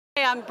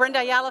Hey, I'm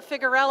Brenda Ayala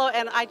Figuerello,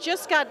 and I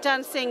just got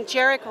done seeing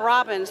Jairek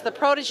Robbins, the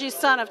protege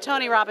son of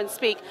Tony Robbins,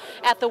 speak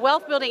at the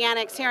Wealth Building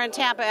Annex here in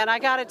Tampa, and I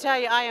got to tell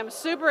you, I am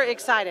super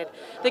excited.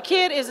 The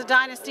kid is a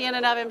dynasty in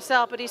and of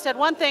himself, but he said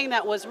one thing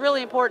that was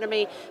really important to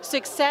me: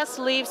 success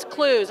leaves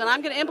clues, and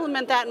I'm going to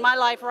implement that in my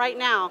life right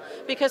now,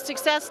 because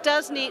success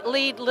does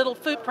lead little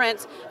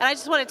footprints, and I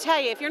just want to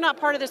tell you, if you're not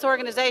part of this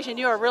organization,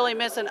 you are really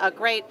missing a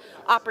great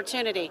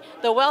opportunity.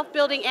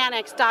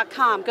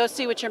 TheWealthBuildingAnnex.com. Go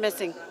see what you're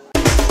missing.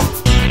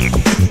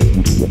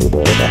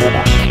 Thank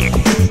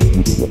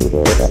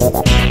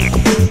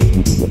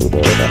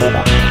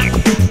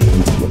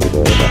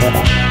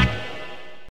you.